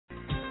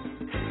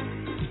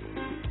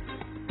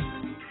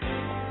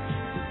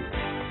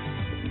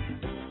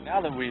Now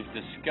that we've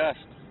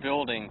discussed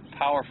building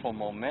powerful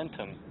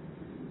momentum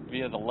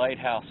via the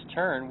lighthouse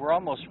turn, we're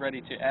almost ready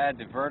to add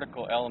the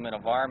vertical element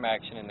of arm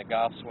action in the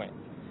golf swing.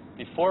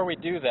 Before we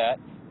do that,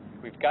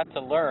 we've got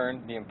to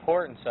learn the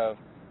importance of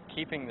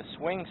keeping the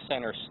swing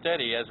center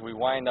steady as we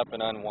wind up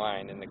and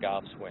unwind in the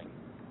golf swing.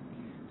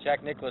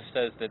 Jack Nicklaus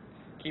says that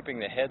keeping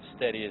the head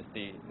steady is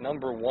the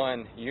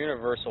 #1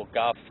 universal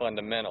golf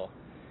fundamental,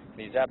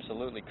 and he's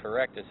absolutely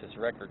correct, as his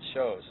record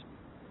shows.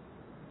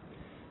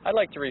 I'd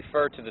like to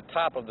refer to the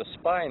top of the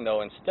spine,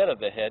 though, instead of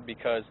the head,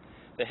 because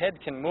the head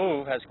can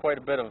move, has quite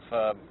a bit of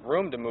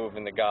room to move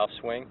in the golf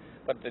swing,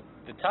 but the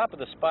top of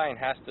the spine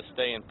has to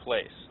stay in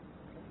place.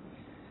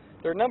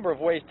 There are a number of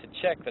ways to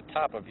check the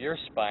top of your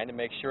spine to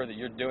make sure that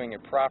you're doing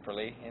it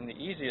properly, and the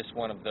easiest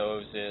one of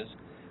those is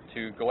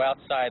to go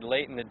outside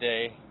late in the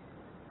day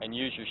and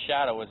use your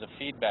shadow as a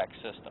feedback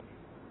system.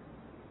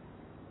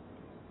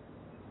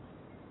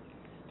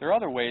 There are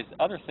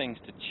other things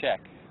to check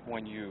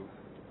when you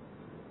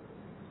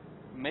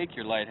make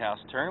your lighthouse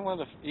turn. One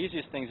of the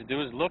easiest things to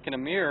do is look in a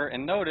mirror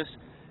and notice.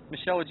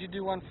 Michelle, would you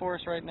do one for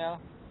us right now?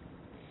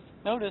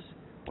 Notice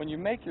when you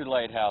make your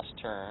lighthouse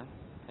turn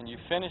and you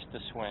finish the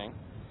swing,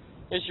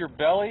 is your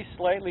belly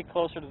slightly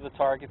closer to the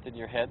target than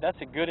your head?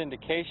 That's a good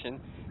indication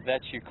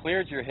that you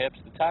cleared your hips,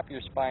 the top of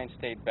your spine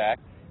stayed back,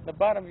 the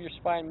bottom of your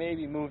spine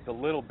maybe moved a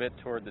little bit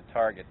toward the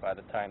target by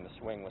the time the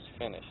swing was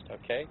finished,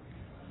 okay?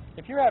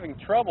 If you're having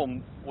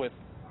trouble with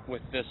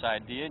this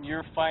idea and you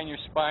find your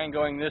spine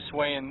going this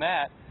way and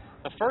that,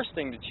 the first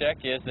thing to check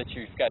is that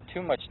you've got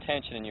too much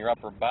tension in your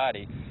upper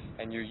body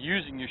and you're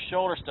using your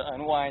shoulders to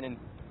unwind, and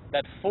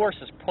that force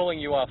is pulling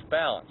you off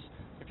balance.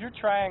 If your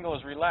triangle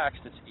is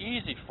relaxed, it's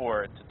easy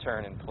for it to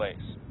turn in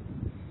place.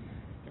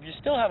 If you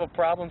still have a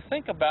problem,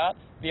 think about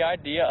the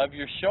idea of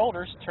your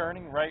shoulders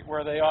turning right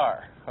where they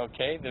are.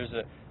 Okay, there's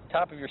a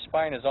top of your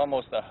spine is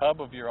almost the hub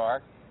of your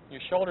arc.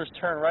 Your shoulders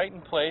turn right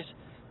in place.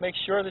 Make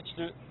sure that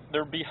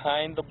they're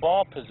behind the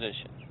ball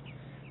position.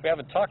 We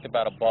haven't talked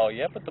about a ball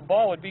yet, but the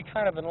ball would be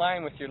kind of in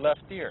line with your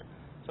left ear.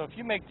 So if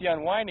you make the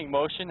unwinding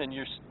motion and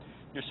your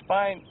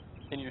spine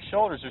and your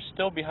shoulders are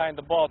still behind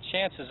the ball,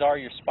 chances are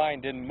your spine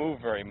didn't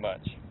move very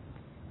much.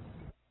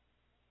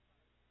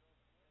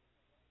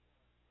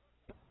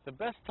 The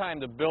best time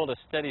to build a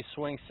steady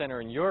swing center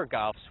in your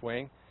golf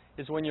swing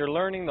is when you're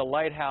learning the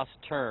lighthouse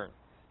turn.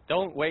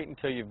 Don't wait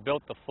until you've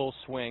built the full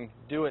swing.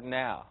 Do it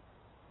now,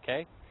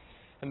 okay?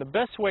 And the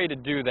best way to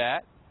do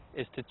that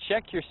is to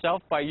check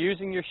yourself by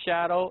using your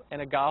shadow and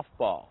a golf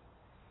ball.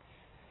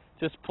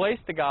 Just place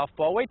the golf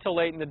ball, wait till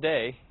late in the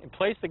day, and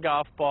place the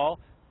golf ball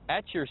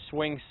at your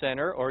swing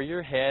center or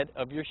your head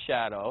of your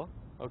shadow,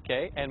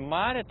 okay, and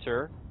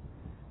monitor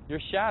your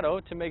shadow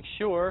to make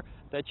sure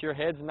that your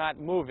head's not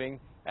moving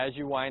as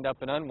you wind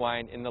up and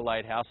unwind in the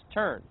lighthouse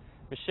turn.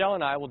 Michelle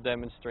and I will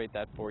demonstrate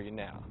that for you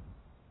now.